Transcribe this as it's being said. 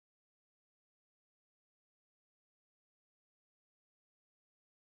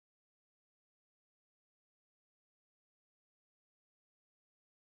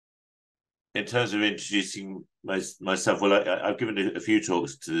in terms of introducing myself, well, I've given a few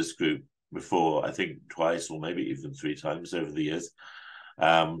talks to this group before, I think twice or maybe even three times over the years.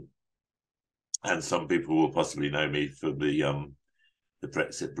 Um, and some people will possibly know me for the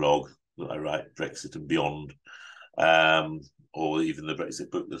Brexit blog that I write, Brexit and Beyond, um, or even the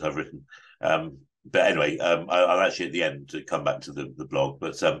Brexit book that I've written. But anyway, I'll actually at the end to come back to the blog.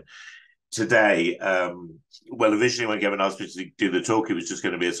 But today, well, originally when Gavin asked me to do the talk, it was just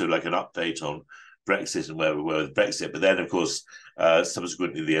going to be a sort of like an update on Brexit and where we were with Brexit. But then, of course,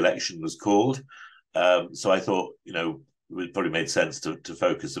 subsequently the election was called. So I thought, it probably made sense to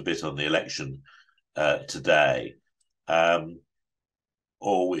focus a bit on the election today.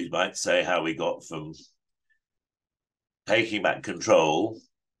 Or we might say how we got from taking back control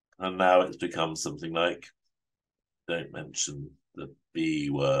and now it's become something like, don't mention the B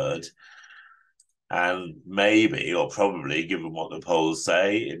word. And maybe, or probably, given what the polls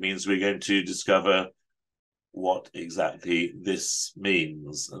say, it means we're going to discover what exactly this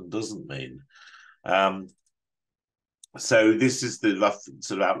means and doesn't mean. So this is the rough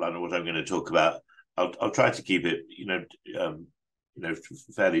sort of outline of what I'm going to talk about. I'll try to keep it,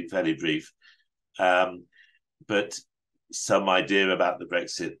 fairly brief. But some idea about the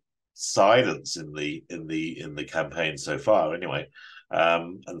Brexit silence in the campaign so far, anyway,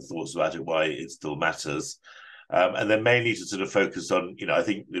 and thoughts about it, why it still matters, and then mainly to sort of focus on, I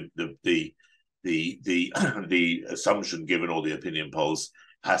think the assumption, given all the opinion polls,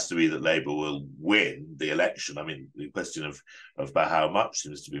 has to be that Labour will win the election. I mean, the question of by how much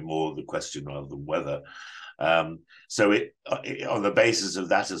seems to be more the question rather than whether. So on the basis of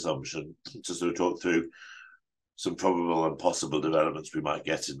that assumption, to sort of talk through some probable and possible developments we might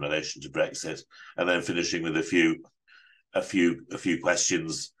get in relation to Brexit, and then finishing with a few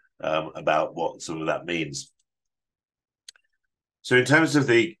questions about what some of that means. So, in terms of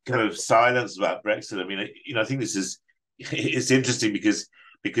the kind of silence about Brexit, I mean, I think it's interesting because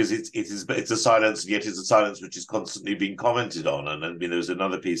it's a silence, and yet it's a silence which is constantly being commented on. And I mean, there was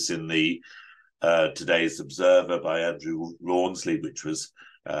another piece in the today's Observer by Andrew Rawnsley, which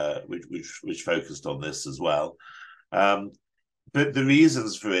focused on this as well. But the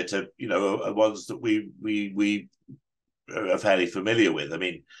reasons for it are ones that we are fairly familiar with. I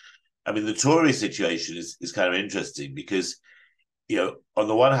mean, the Tory situation is kind of interesting because, on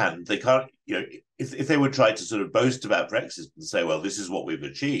the one hand, they can't, if they would try to sort of boast about Brexit and say, well, this is what we've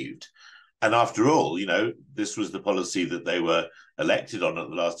achieved. And after all, this was the policy that they were elected on at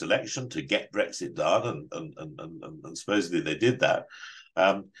the last election to get Brexit done. And supposedly they did that.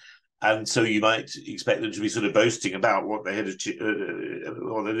 And so you might expect them to be sort of boasting about what they had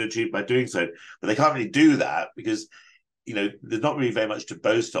achieved by doing so. But they can't really do that because, there's not really very much to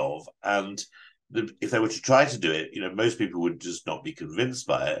boast of. And if they were to try to do it, most people would just not be convinced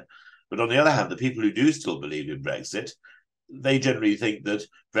by it. But on the other hand, the people who do still believe in Brexit, they generally think that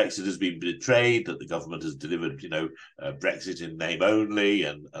Brexit has been betrayed, that the government has delivered, Brexit in name only,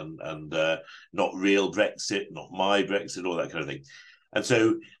 and not real Brexit, not my Brexit, all that kind of thing. And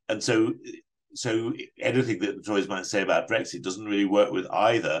so anything that the Tories might say about Brexit doesn't really work with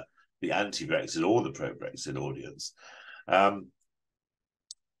either the anti-Brexit or the pro-Brexit audience.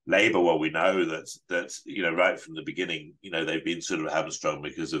 Labour, well, we know that right from the beginning, they've been sort of hamstrung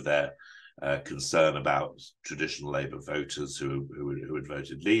because of their concern about traditional Labour voters who had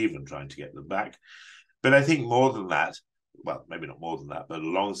voted Leave and trying to get them back. But I think more than that, well, maybe not more than that, but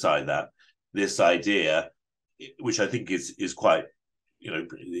alongside that, this idea, which I think is quite,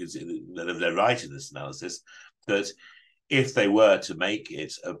 they're right in this analysis, that if they were to make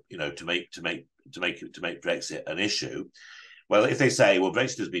it, to make Brexit an issue, well, if they say, well,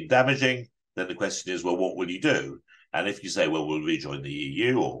 Brexit has been damaging, then the question is, well, what will you do? And if you say, well, we'll rejoin the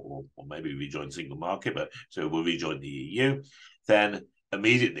EU or maybe rejoin single market, but so we'll rejoin the EU, then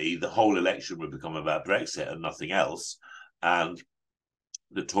immediately the whole election would become about Brexit and nothing else. And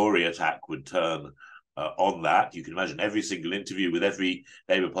the Tory attack would turn on that. You can imagine every single interview with every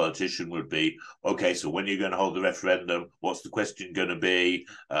Labour politician would be, okay, so when are you going to hold the referendum? What's the question going to be?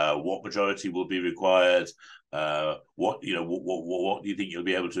 What majority will be required? What do you think you'll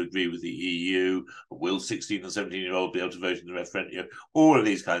be able to agree with the EU? Will 16 and 17-year-olds be able to vote in the referendum? All of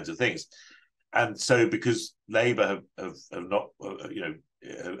these kinds of things. And so, because Labour have not,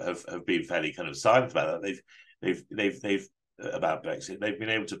 have been fairly kind of silent about that, they've about Brexit, they've been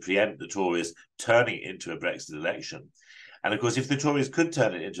able to preempt the Tories turning it into a Brexit election. And of course, if the Tories could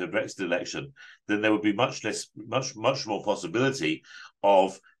turn it into a Brexit election, then there would be much more possibility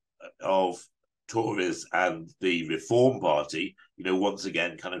of Tories and the Reform Party, once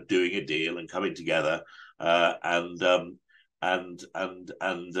again, kind of doing a deal and coming together and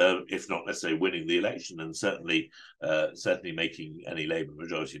if not necessarily winning the election, and certainly making any Labour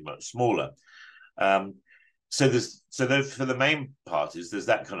majority much smaller. So for the main parties, there's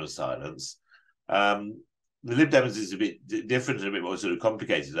that kind of silence. The Lib Dems is a bit different and a bit more sort of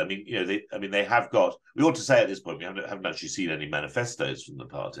complicated. I mean, they have got. We ought to say at this point we haven't actually seen any manifestos from the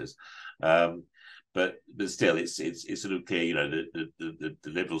parties, but still, it's sort of clear. The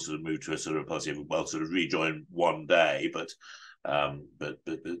Liberals sort of moved to a sort of policy of, well, sort of rejoin one day, but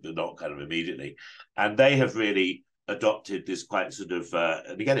not kind of immediately, and they have really adopted this quite sort of,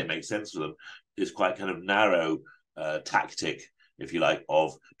 and again, it makes sense for them, this quite kind of narrow tactic, if you like,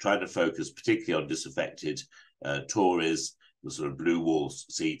 of trying to focus particularly on disaffected Tories, the sort of blue wall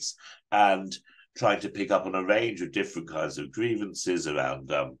seats, and trying to pick up on a range of different kinds of grievances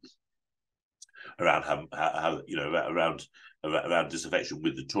around around disaffection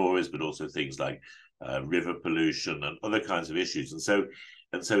with the Tories, but also things like river pollution and other kinds of issues. And so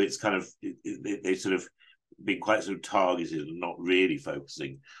it's kind of they sort of been quite sort of targeted and not really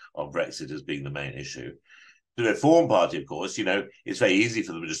focusing on Brexit as being the main issue. The Reform Party, of course, it's very easy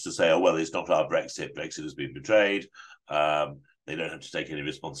for them just to say, oh, well, it's not our Brexit. Brexit has been betrayed. They don't have to take any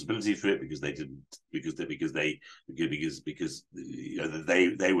responsibility for it because they didn't, because they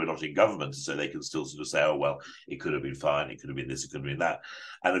were not in government, so they can still sort of say, oh, well, it could have been fine, it could have been this, it could have been that.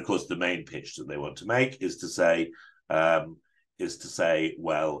 And of course, the main pitch that they want to make is to say,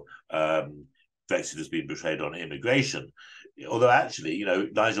 well, Brexit has been betrayed on immigration. Although actually,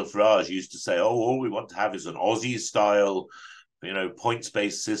 Nigel Farage used to say, "Oh, all we want to have is an Aussie-style,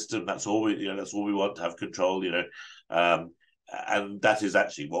 points-based system. That's all we want to have control." And that is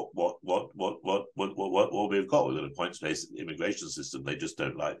actually what we've got. We've got a points-based immigration system. They just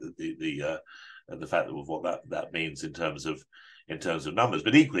don't like the fact of what that means in terms of numbers.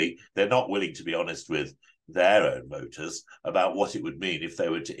 But equally, they're not willing to be honest with their own voters about what it would mean if they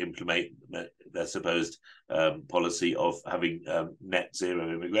were to implement their supposed policy of having net zero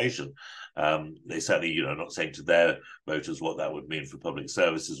immigration. They certainly, are not saying to their voters what that would mean for public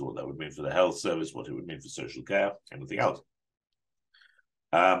services, what that would mean for the health service, what it would mean for social care, anything else.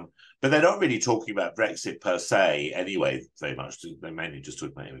 But they're not really talking about Brexit per se anyway, very much. They mainly just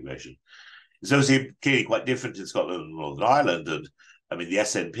talk about immigration. It's obviously clearly quite different in Scotland and Northern Ireland, and I mean, the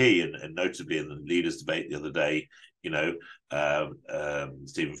SNP, and notably in the leaders' debate the other day,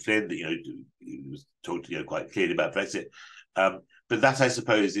 Stephen Flynn, talked quite clearly about Brexit. But that, I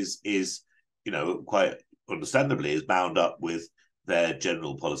suppose, is quite understandably, is bound up with their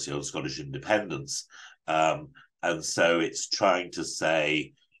general policy on Scottish independence. And so it's trying to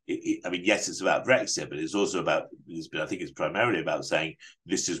say, I mean, yes, it's about Brexit, but it's also about, I think it's primarily about saying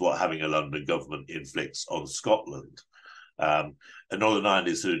this is what having a London government inflicts on Scotland. And Northern Ireland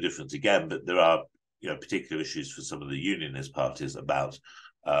is sort of different again, but there are particular issues for some of the unionist parties about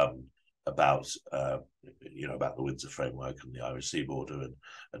the Windsor framework and the Irish Sea border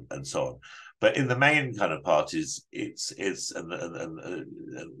and so on. But in the main kind of parties, it's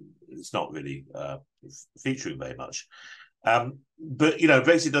not really featuring very much. But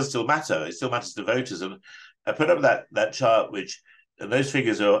Brexit does still matter. It still matters to voters, and I put up that chart, and those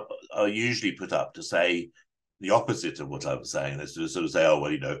figures are usually put up to say the opposite of what I'm saying. They sort of say, oh,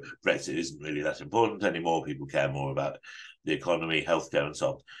 well, Brexit isn't really that important anymore. People care more about the economy, healthcare, and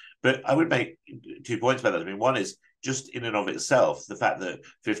so on. But I would make 2 points about that. I mean, one is just in and of itself, the fact that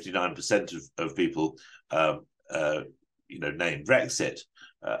 59% of people, name Brexit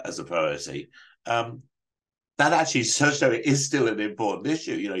as a priority. That actually shows it is still an important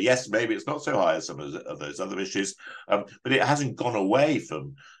issue. Yes, maybe it's not so high as some of those other issues, but it hasn't gone away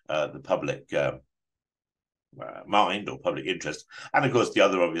from the public mind or public interest. And of course, the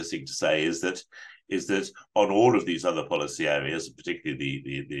other obvious thing to say is that on all of these other policy areas,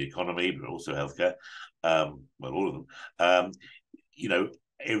 particularly the economy, but also healthcare, all of them,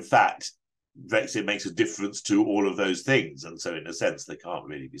 in fact, Brexit makes a difference to all of those things, and so in a sense, they can't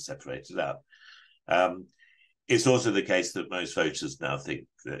really be separated out. It's also the case that most voters now think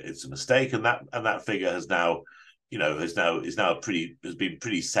that it's a mistake, and that figure has now, has been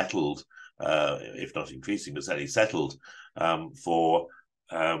pretty settled, if not increasing, but certainly settled for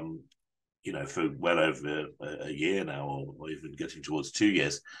well over a year now, or even getting towards 2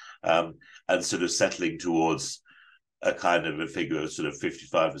 years, and sort of settling towards a kind of a figure of sort of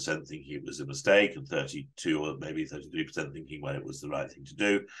 55% thinking it was a mistake, and 32 or maybe 33% thinking, well, it was the right thing to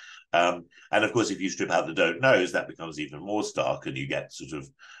do. And of course, if you strip out the don't knows, that becomes even more stark, and you get sort of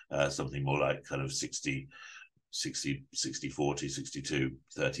something more like kind of 60, 40, 62,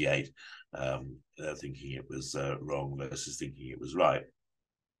 38, thinking it was wrong versus thinking it was right.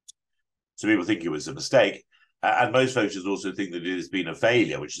 So people think it was a mistake. And most voters also think that it has been a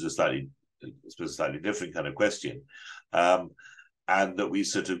failure, which is a slightly different kind of question. And that we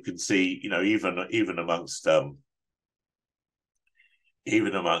sort of can see, even amongst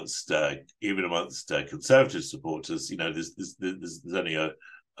conservative supporters, there's only a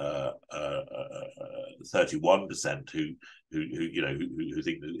 31% who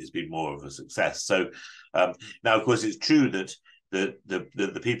think that it's been more of a success. So now, of course, it's true that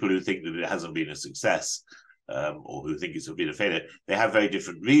the people who think that it hasn't been a success, or who think it's been a failure, they have very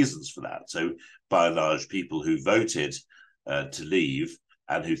different reasons for that. So by and large, people who voted to leave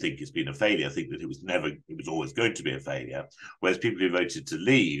and who think it's been a failure think that it was always going to be a failure. Whereas people who voted to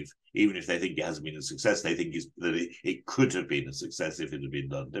leave, even if they think it hasn't been a success, they think that it could have been a success if it had been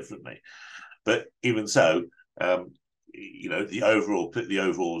done differently. But even so, the overall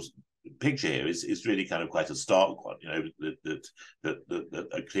picture here is really kind of quite a stark one. That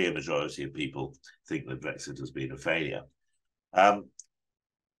a clear majority of people think that Brexit has been a failure.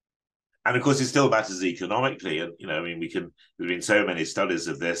 And of course, it still matters economically. And, there's been so many studies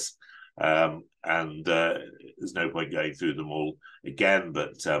of this, and there's no point going through them all again.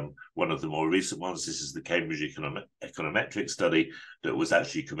 But one of the more recent ones, this is the Cambridge Econometric study that was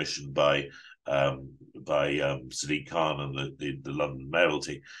actually commissioned by Sadiq Khan and the London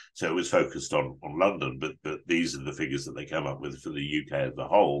Mayoralty. So it was focused on London, but these are the figures that they come up with for the UK as a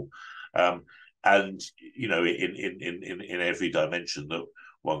whole. And, in every dimension that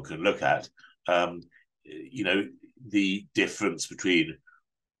one can look at, the difference between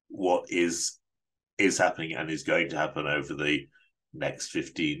what is happening and is going to happen over the next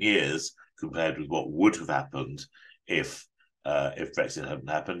 15 years compared with what would have happened if Brexit hadn't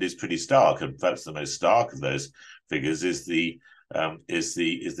happened is pretty stark. And perhaps the most stark of those figures is the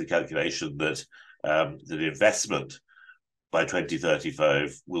calculation that the investment by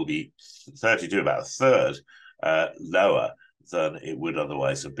 2035 will be 32, about a third lower than it would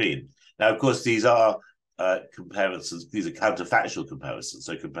otherwise have been. Now, of course, these are comparisons. These are counterfactual comparisons,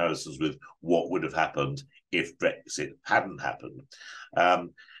 so comparisons with what would have happened if Brexit hadn't happened.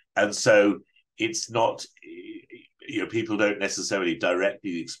 And so it's not, people don't necessarily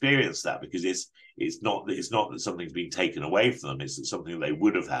directly experience that, because it's not that something's been taken away from them. It's that something they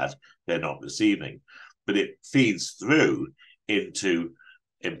would have had, they're not receiving. But it feeds through into,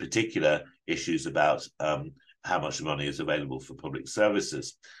 in particular, issues about how much money is available for public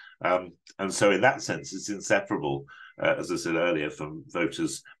services. And so in that sense, it's inseparable, as I said earlier, from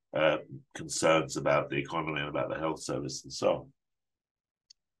voters' concerns about the economy and about the health service and so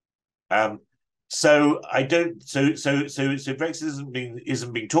on. So Brexit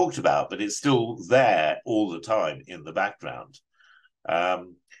isn't being talked about, but it's still there all the time in the background.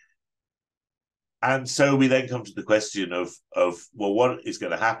 And so we then come to the question of well, what is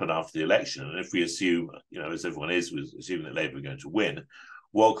going to happen after the election? And if we assume, as everyone is, we're assuming that Labour are going to win,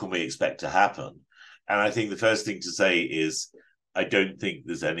 what can we expect to happen? And I think the first thing to say is I don't think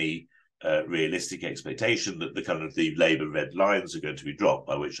there's any realistic expectation that the Labour red lines are going to be dropped,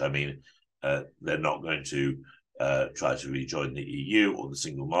 by which I mean they're not going to try to rejoin the EU or the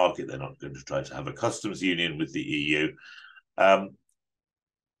single market. They're not going to try to have a customs union with the EU.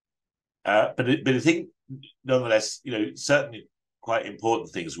 But I think, nonetheless, certainly quite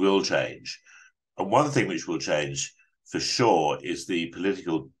important things will change. And one thing which will change for sure is the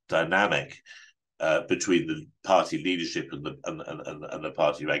political dynamic between the party leadership and the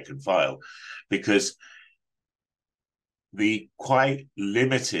party rank and file, because the quite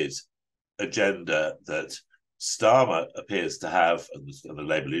limited agenda that Starmer appears to have, and the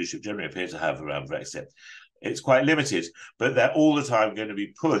Labour leadership generally appear to have around Brexit, it's quite limited, but they're all the time going to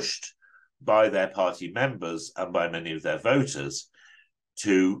be pushed by their party members and by many of their voters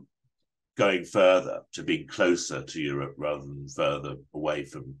to going further, to being closer to Europe rather than further away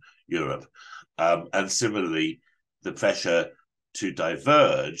from Europe. And similarly, the pressure to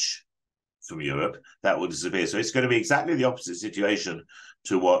diverge from Europe, that will disappear. So it's going to be exactly the opposite situation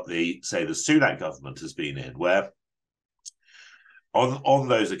to what the Sunak government has been in, where on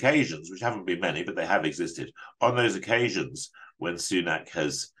those occasions, which haven't been many, but they have existed, on those occasions when Sunak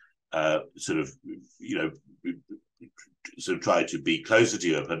has sort of tried to be closer to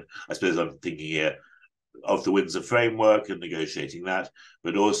Europe, and I suppose I'm thinking here of the Windsor Framework and negotiating that,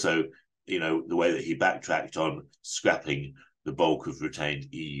 but also, the way that he backtracked on scrapping the bulk of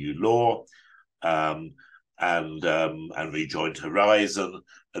retained EU law, and rejoined Horizon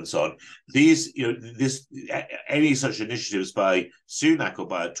and so on. These, any such initiatives by Sunak or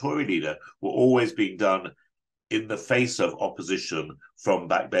by a Tory leader were always being done in the face of opposition from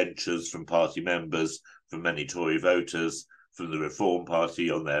backbenchers, from party members, from many Tory voters, from the Reform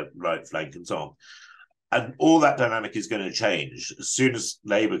Party on their right flank and so on. And all that dynamic is going to change as soon as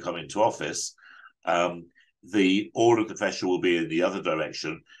Labour come into office. All of the pressure will be in the other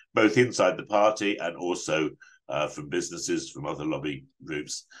direction, both inside the party and also from businesses, from other lobby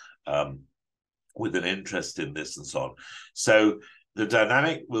groups, with an interest in this and so on. So the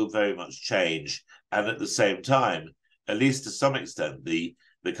dynamic will very much change, and at the same time, at least to some extent, the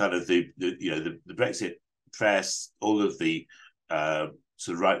Brexit press, all of the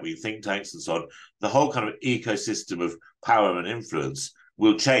sort of right-wing think tanks and so on, the whole kind of ecosystem of power and influence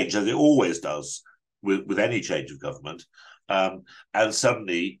will change, as it always does with any change of government. And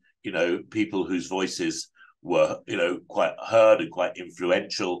suddenly, people whose voices were, quite heard and quite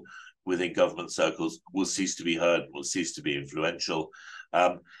influential within government circles will cease to be heard, will cease to be influential.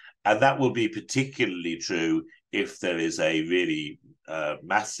 And that will be particularly true if there is a really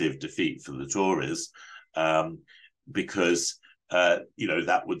massive defeat for the Tories, because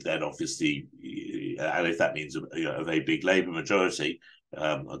that would then obviously, and if that means a very big Labour majority,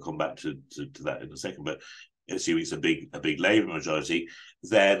 I'll come back to that in a second, but assuming it's a big Labour majority,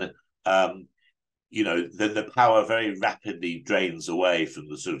 then then the power very rapidly drains away from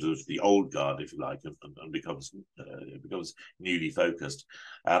the sort of the old guard, if you like, and becomes newly focused.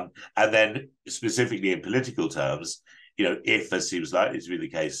 And then specifically in political terms, if, as seems likely to be the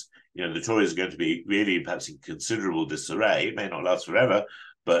case, the Tories are going to be really perhaps in considerable disarray. It may not last forever,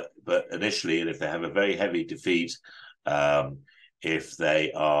 but initially, and if they have a very heavy defeat, if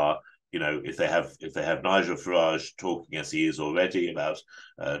they are, if they have Nigel Farage talking as he is already about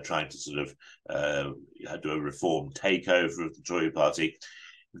trying to sort of do a reform takeover of the Tory party,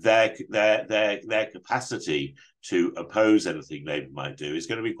 their capacity to oppose anything Labour might do is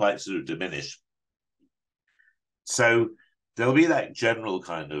going to be quite sort of diminished. So there'll be that general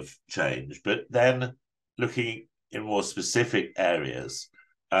kind of change, but then looking in more specific areas,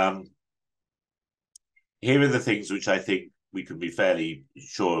 here are the things which I think we can be fairly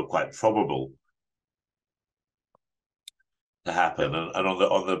sure are quite probable to happen. And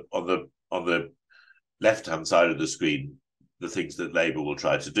on the left-hand side of the screen, the things that Labour will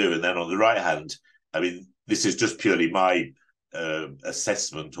try to do, and then on the right hand, I mean, this is just purely my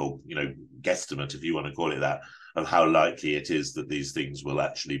assessment or guesstimate, if you want to call it that, of how likely it is that these things will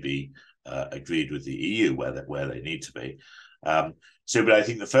actually be agreed with the EU where they need to be. But I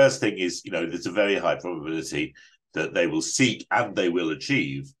think the first thing is, there's a very high probability that they will seek and they will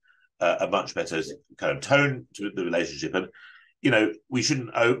achieve a much better kind of tone to the relationship. And, we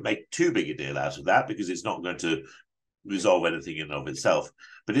shouldn't make too big a deal out of that, because it's not going to resolve anything in and of itself.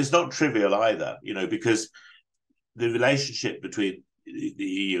 But it's not trivial either, because the relationship between the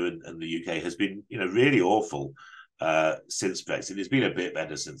EU and the UK has been, really awful since Brexit. It's been a bit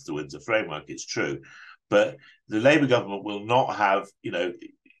better since the Windsor Framework, it's true. But the Labour government will not have,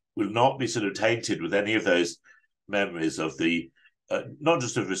 will not be sort of tainted with any of those memories of the, not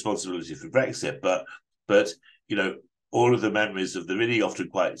just of responsibility for Brexit, but all of the memories of the really often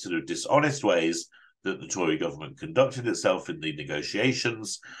quite sort of dishonest ways that the Tory government conducted itself in the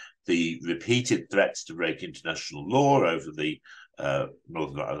negotiations, the repeated threats to break international law over the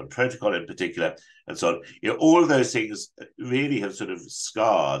Northern Ireland Protocol in particular, and so on. All of those things really have sort of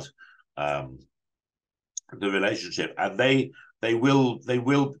scarred the relationship, and they will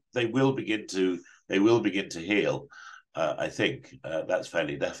begin to heal. I think that's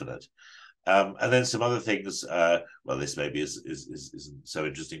fairly definite. And then some other things. Well, this maybe isn't so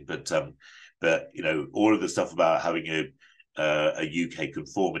interesting, but all of the stuff about having a UK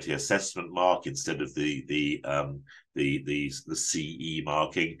conformity assessment mark instead of the CE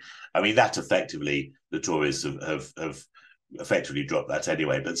marking. I mean, that effectively the Tories have effectively dropped that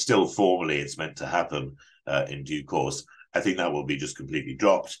anyway, but still formally it's meant to happen in due course. I think that will be just completely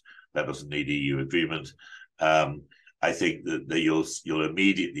dropped. That doesn't need EU agreement. I think that you'll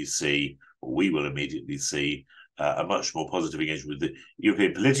immediately see, or we will immediately see, a much more positive engagement with the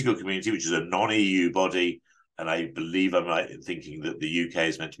European political community, which is a non-EU body. And I believe I'm right in thinking that the UK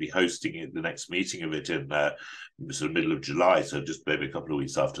is meant to be hosting the next meeting of it in sort of middle of July, so just maybe a couple of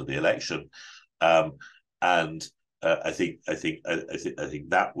weeks after the election. And I think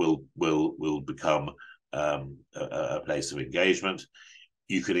that will become a place of engagement.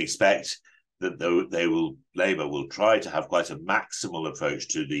 You can expect that Labour will try to have quite a maximal approach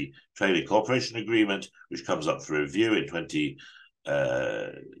to the Trade and Cooperation Agreement, which comes up for review in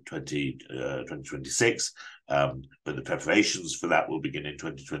 2026. But the preparations for that will begin in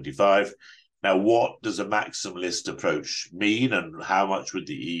 2025. Now, what does a maximalist approach mean, and how much would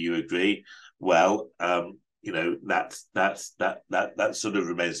the EU agree? Well, that sort of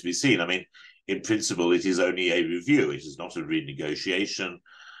remains to be seen. I mean, in principle, it is only a review; it is not a renegotiation.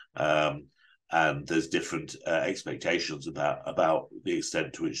 and there's different expectations about the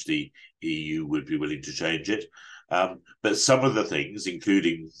extent to which the EU would be willing to change it. But some of the things,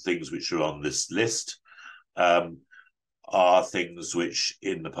 including things which are on this list, are things which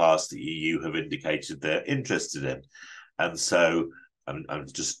in the past the EU have indicated they're interested in. And so I'm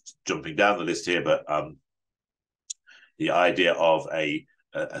just jumping down the list here, but the idea of a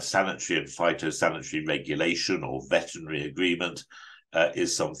sanitary and phytosanitary regulation or veterinary agreement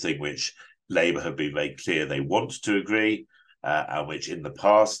is something which Labour have been very clear they want to agree, and which in the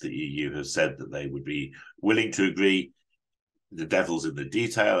past the EU has said that they would be willing to agree. The devil's in the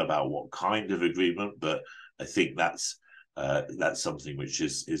detail about what kind of agreement, but I think that's something which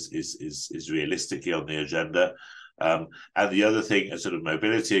is realistically on the agenda. And the other thing, a sort of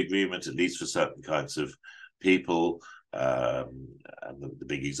mobility agreement, at least for certain kinds of people. And the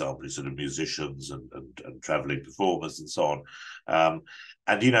big example is sort of musicians and traveling performers and so on.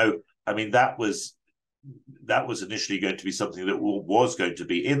 And, you know, I mean, that was initially going to be something that was going to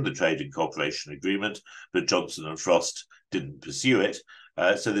be in the Trade and Cooperation Agreement, but Johnson and Frost didn't pursue it.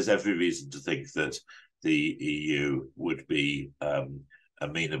 So there's every reason to think that the EU would be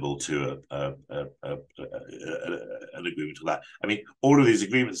amenable to an agreement to that. I mean, all of these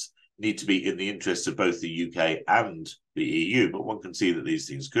agreements need to be in the interest of both the UK and the EU, but one can see that these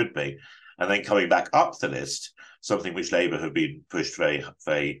things could be. And then coming back up the list, something which Labour have been pushed have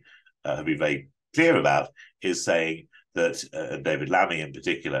been very clear about is saying that, David Lammy in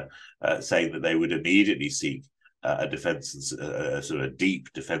particular, saying that they would immediately seek a defence and sort of a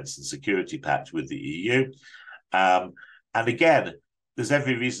deep defence and security pact with the EU. And again, there's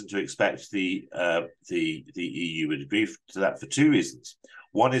every reason to expect the EU would agree to that for two reasons.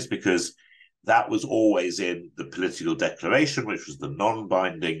 One is because that was always in the political declaration, which was the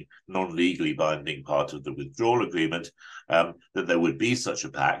non-binding, non-legally binding part of the withdrawal agreement, that there would be such a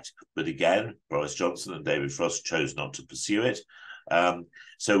pact. But again, Boris Johnson and David Frost chose not to pursue it.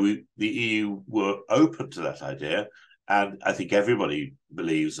 So the EU were open to that idea. And I think everybody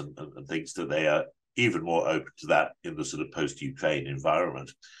believes and thinks that they are even more open to that in the sort of post-Ukraine environment.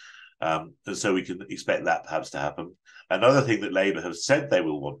 And so we can expect that perhaps to happen. Another thing that Labour have said they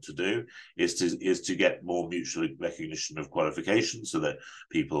will want to do is to get more mutual recognition of qualifications, so that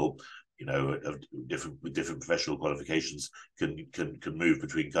people, you know, with different professional qualifications can move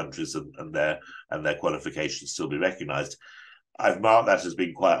between countries and their qualifications still be recognised. I've marked that as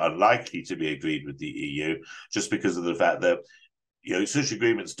being quite unlikely to be agreed with the EU, just because of the fact that, you know, such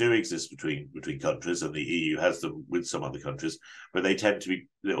agreements do exist between countries, and the EU has them with some other countries, but they tend to be,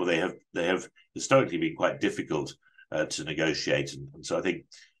 or they have historically been quite difficult to negotiate, and so I think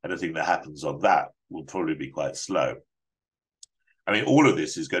anything that happens on that will probably be quite slow. I mean, all of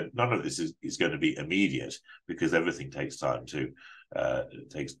this none of this is going to be immediate, because everything takes time to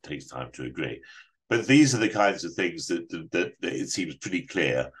takes time to agree. But these are the kinds of things that it seems pretty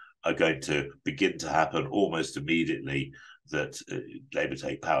clear are going to begin to happen almost immediately that Labour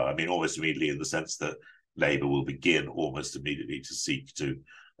take power. I mean, almost immediately in the sense that Labour will begin almost immediately to seek to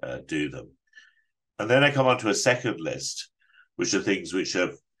do them. And then I come on to a second list, which are things which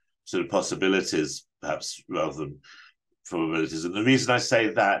are sort of possibilities, perhaps, rather than probabilities. And the reason I say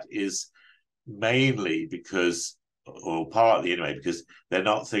that is mainly because, or partly anyway, because they're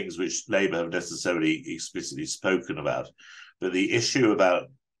not things which Labour have necessarily explicitly spoken about. But the issue about,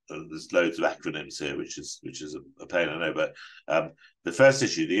 there's loads of acronyms here, which is a pain, I know, but the first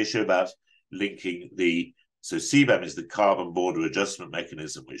issue, the issue about linking so CBAM is the Carbon Border Adjustment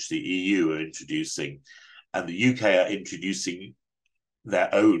Mechanism, which the EU are introducing, and the UK are introducing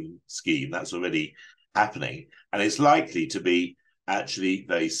their own scheme. That's already happening, and it's likely to be actually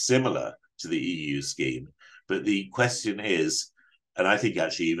very similar to the EU scheme. But the question is, and I think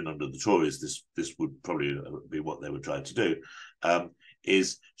actually even under the Tories, this would probably be what they would try to do,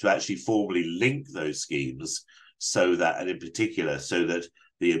 is to actually formally link those schemes so that, and in particular, so that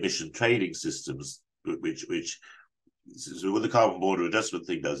the emission trading systems, so what the carbon border adjustment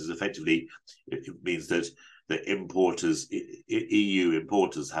thing does is effectively, it means that the importers, EU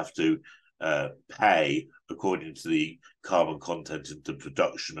importers, have to pay according to the carbon content in the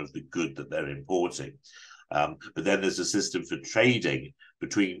production of the good that they're importing. But then there's a system for trading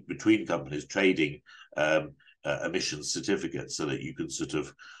between companies, trading emissions certificates, so that you can sort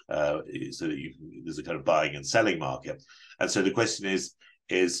of there's a kind of buying and selling market. And so the question is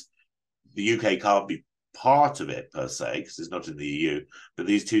the UK can't be part of it per se, because it's not in the EU, but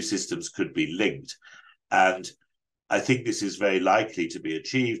these two systems could be linked. And I think this is very likely to be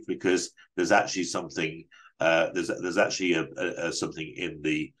achieved, because there's actually something there's actually something in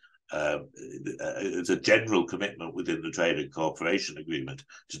the it's a general commitment within the trade and cooperation agreement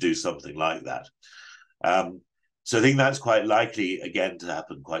to do something like that. So I think that's quite likely, again, to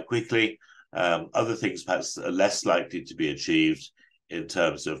happen quite quickly. Other things perhaps are less likely to be achieved in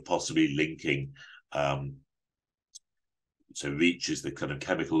terms of possibly linking. So REACH is the kind of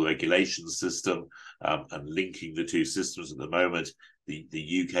chemical regulation system, and linking the two systems at the moment.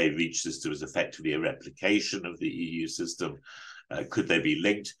 The UK REACH system is effectively a replication of the EU system. Could they be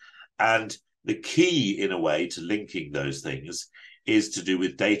linked? And the key, in a way, to linking those things is to do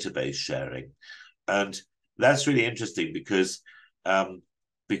with database sharing. And that's really interesting because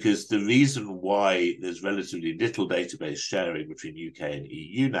the reason why there's relatively little database sharing between UK and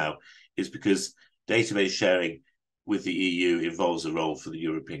EU now is because database sharing with the EU involves a role for the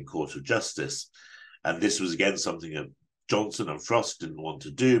European Court of Justice. And this was, again, something that Johnson and Frost didn't want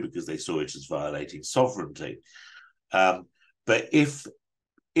to do because they saw it as violating sovereignty. But if,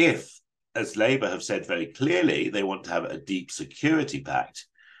 as Labour have said very clearly, they want to have a deep security pact,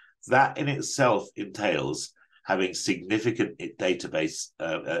 that in itself entails having significant database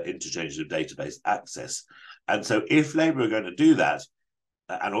interchange of database access. And so if Labour are going to do that,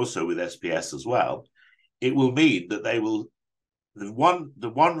 and also with SPS as well, it will mean that they will, the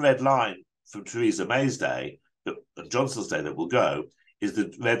one red line from Theresa May's day, and Johnson's day that will go, is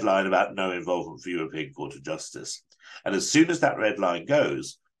the red line about no involvement for European Court of Justice. And as soon as that red line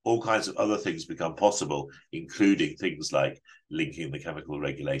goes, all kinds of other things become possible, including things like linking the chemical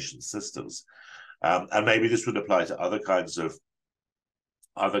regulation systems. And maybe this would apply to other kinds of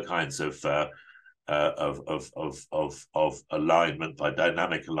alignment. By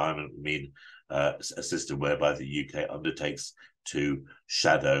dynamic alignment, we mean a system whereby the UK undertakes to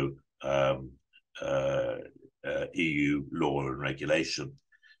shadow EU law and regulation.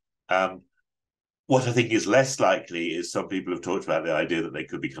 What I think is less likely is some people have talked about the idea that they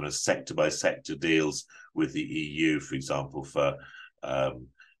could be kind of sector by sector deals with the EU, for example, for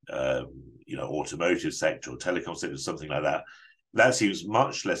automotive sector or telecom sector, something like that. That seems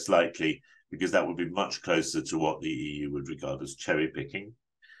much less likely because that would be much closer to what the EU would regard as cherry picking.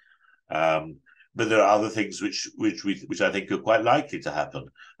 But there are other things which I think are quite likely to happen.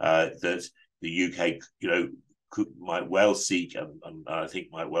 That the UK, might well seek and I think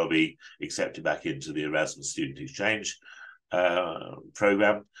might well be accepted back into the Erasmus student exchange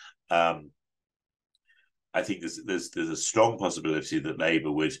program. I think there's a strong possibility that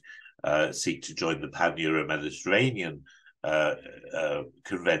Labour would seek to join the Pan-Euro-Mediterranean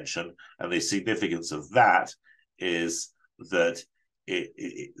Convention, and the significance of that is that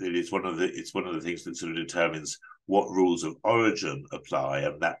it's one of the things that sort of determines what rules of origin apply,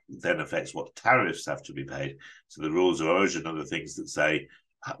 and that then affects what tariffs have to be paid. So the rules of origin are the things that say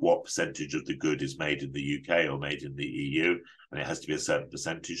what percentage of the good is made in the UK or made in the EU, and it has to be a certain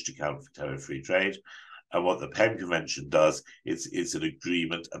percentage to count for tariff-free trade. And what the PEN Convention does is it's an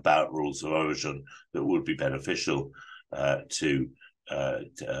agreement about rules of origin that would be beneficial to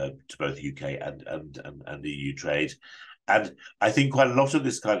both UK and EU trade. And I think quite a lot of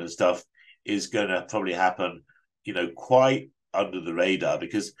this kind of stuff is going to probably happen, quite under the radar,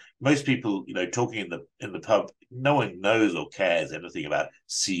 because most people, talking in the pub, no one knows or cares anything about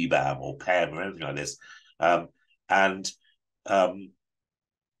CBAM or PEM or anything like this. The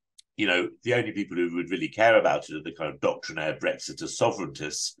only people who would really care about it are the kind of doctrinaire Brexiter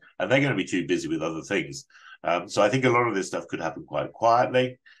sovereigntists, and they're going to be too busy with other things. So I think a lot of this stuff could happen quite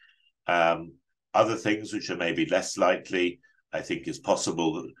quietly. Other things which are maybe less likely, I think it's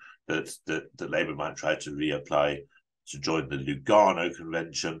possible that Labour might try to reapply to join the Lugano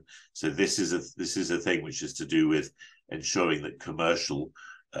Convention. So this is a thing which is to do with ensuring that commercial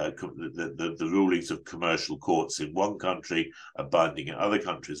the rulings of commercial courts in one country are binding in other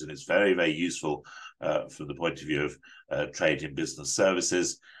countries, and it's very, very useful from the point of view of trade in business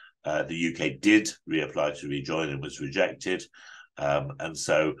services. The UK did reapply to rejoin and was rejected. And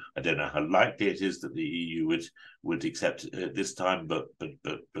so I don't know how likely it is that the EU would accept it this time, but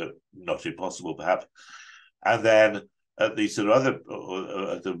not impossible perhaps. And then at the sort of other,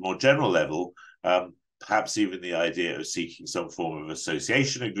 at the more general level, perhaps even the idea of seeking some form of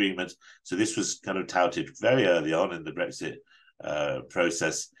association agreement. So this was kind of touted very early on in the Brexit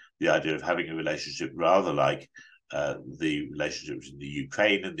process, the idea of having a relationship rather like the relationship between the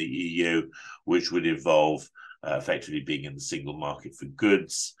Ukraine and the EU, which would involve effectively being in the single market for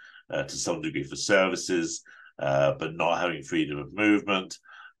goods, to some degree for services, but not having freedom of movement,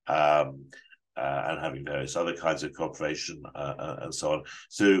 and having various other kinds of cooperation and so on.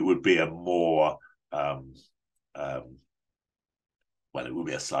 So it would be a more well, it will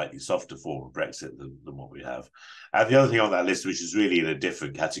be a slightly softer form of Brexit than what we have. And the other thing on that list, which is really in a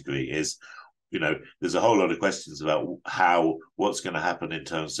different category, is, there's a whole lot of questions about what's going to happen in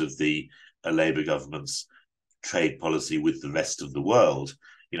terms of the Labour government's trade policy with the rest of the world.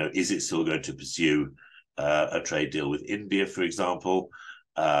 Is it still going to pursue a trade deal with India, for example?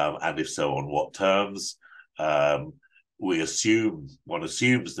 And if so, on what terms? One assumes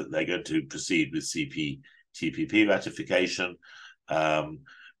that they're going to proceed with TPP ratification.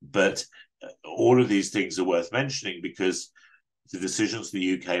 But all of these things are worth mentioning because the decisions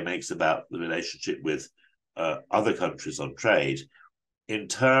the UK makes about the relationship with other countries on trade in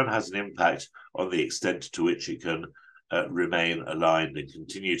turn has an impact on the extent to which it can remain aligned and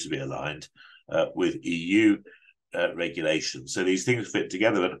continue to be aligned with EU regulations. So these things fit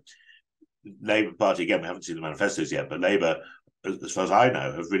together. And Labour Party, again, we haven't seen the manifestos yet, but Labour, as far as I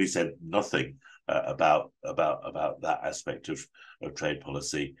know, have really said nothing about that aspect of trade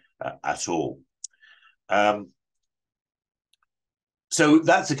policy at all. So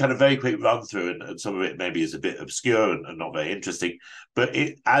that's a kind of very quick run through, and some of it maybe is a bit obscure and not very interesting, but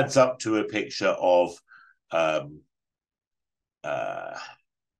it adds up to a picture of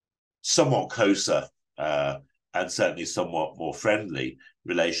somewhat closer and certainly somewhat more friendly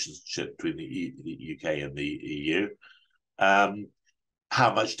relationship between the UK and the EU.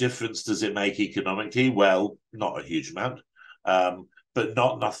 How much difference does it make economically? Well, not a huge amount, but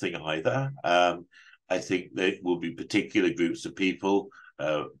not nothing either. I think there will be particular groups of people,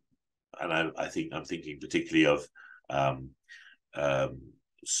 and I think I'm thinking particularly of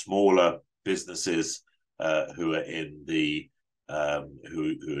smaller businesses who are in the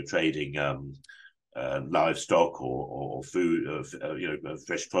who are trading livestock or food,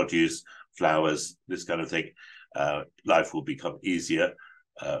 fresh produce, flowers, this kind of thing. Life will become easier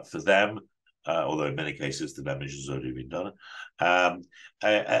for them, although in many cases the damage has already been done. I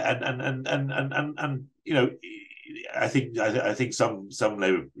think some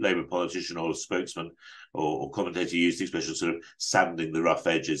Labour politician or spokesman or commentator used the expression sort of sanding the rough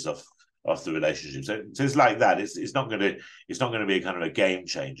edges of the relationship. So it's like that. It's not going to be a kind of a game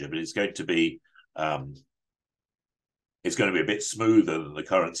changer, but it's going to be a bit smoother than the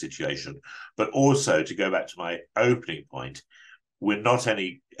current situation. But also, to go back to my opening point, we're not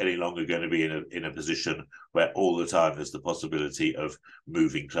any longer going to be in a position where all the time there's the possibility of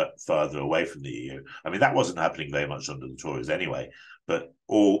moving further away from the EU. I mean, that wasn't happening very much under the Tories anyway, but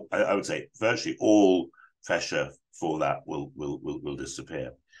I would say virtually all pressure for that will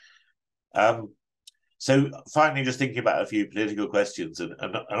disappear. So finally, just thinking about a few political questions, and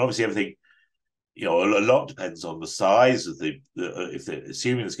obviously everything, a lot depends on the size of if they're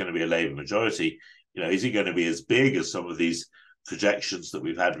assuming there's going to be a Labour majority, is it going to be as big as some of these projections that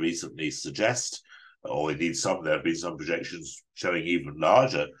we've had recently suggest, or indeed there have been some projections showing even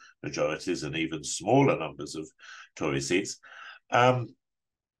larger majorities and even smaller numbers of Tory seats. And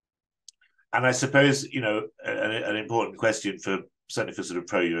I suppose, an important question certainly for sort of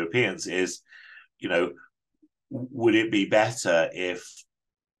pro-Europeans is, would it be better if,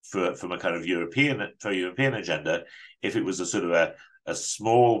 from a kind of pro-European agenda, if it was a sort of a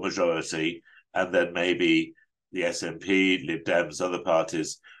small majority, and then maybe the SNP, Lib Dems, other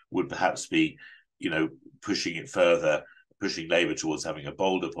parties would perhaps be, pushing it further, pushing Labour towards having a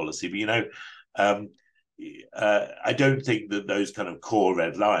bolder policy. But, I don't think that those kind of core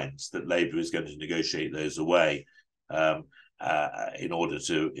red lines that Labour is going to negotiate those away in order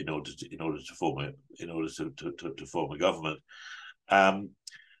to form a government.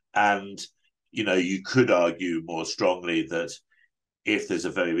 And you could argue more strongly that if there's a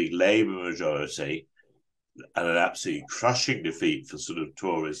very big Labour majority and an absolutely crushing defeat for sort of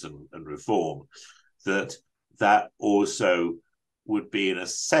Tories and reform, that also would be, in a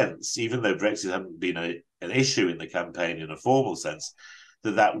sense, even though Brexit hadn't been an issue in the campaign in a formal sense,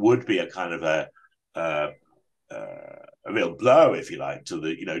 that would be a kind of a real blow, if you like, to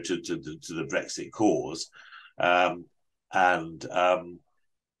the to the Brexit cause, and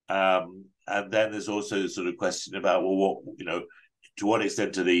then there's also the sort of question about, well, what to what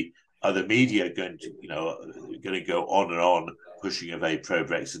extent are the media going to go on and on pushing a very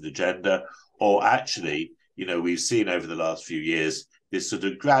pro-Brexit agenda, or actually, we've seen over the last few years this sort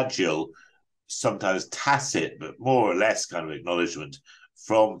of gradual, sometimes tacit, but more or less kind of acknowledgement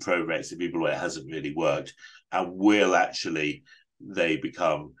from pro-Brexit people where it hasn't really worked, and will actually they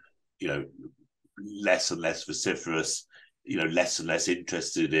become, less and less vociferous, less and less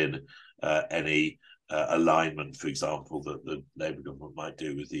interested in any alignment, for example, that the Labour government might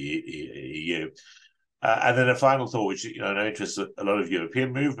do with the EU. And then a final thought, which I know interests a lot of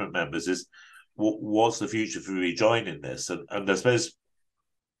European movement members, is what's the future for rejoining this? And I suppose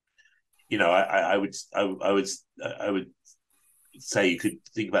I would say you could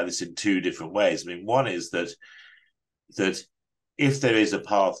think about this in two different ways. I mean, one is that if there is a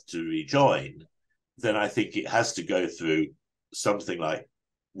path to rejoin, then I think it has to go through something like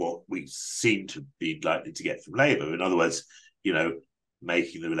what we seem to be likely to get from Labour. In other words,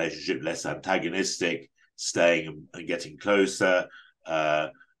 making the relationship less antagonistic, staying and getting closer,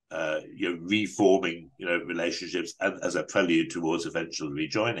 reforming, relationships as a prelude towards eventual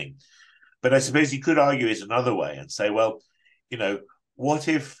rejoining. But I suppose you could argue it another way and say, well, what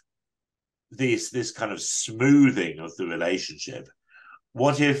if this kind of smoothing of the relationship,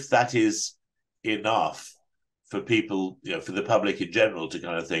 what if that is enough for people, for the public in general to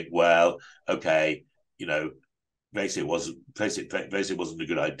kind of think, well, okay, Brexit wasn't a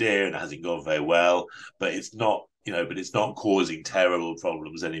good idea and it hasn't gone very well, but it's not, but it's not causing terrible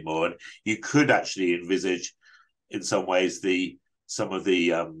problems anymore. And you could actually envisage, in some ways, some of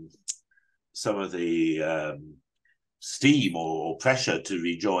the steam or pressure to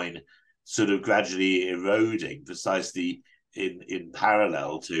rejoin sort of gradually eroding, precisely in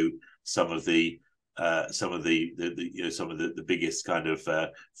parallel to some of the biggest kind of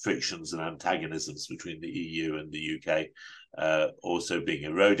frictions and antagonisms between the EU and the UK also being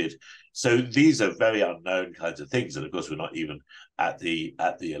eroded. So these are very unknown kinds of things, and of course we're not even at the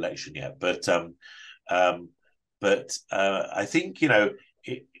election yet. But I think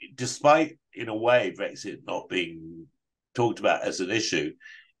despite in a way Brexit not being talked about as an issue,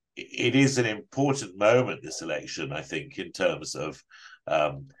 it is an important moment, this election, I think, in terms of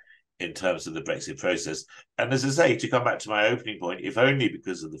the Brexit process. And as I say, to come back to my opening point, if only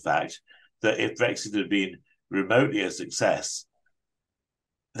because of the fact that if Brexit had been remotely a success,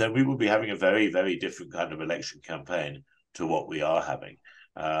 then we would be having a very, very different kind of election campaign to what we are having.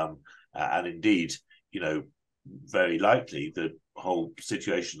 And indeed, very likely the whole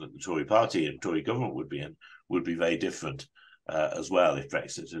situation that the Tory party and Tory government would be in would be very different as well if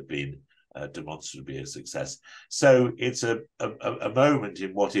Brexit had been demonstrably a success. So it's a moment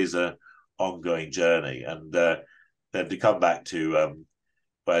in what is an ongoing journey. And then to come back to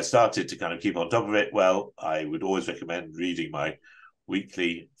where I started to kind of keep on top of it, well, I would always recommend reading my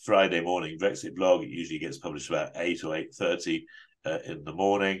weekly Friday morning Brexit blog. It usually gets published about 8 or 8:30 in the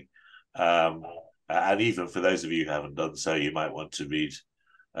morning. And even for those of you who haven't done so, you might want to read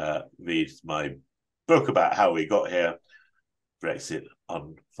my book about how we got here, Brexit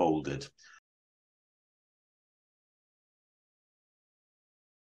Unfolded.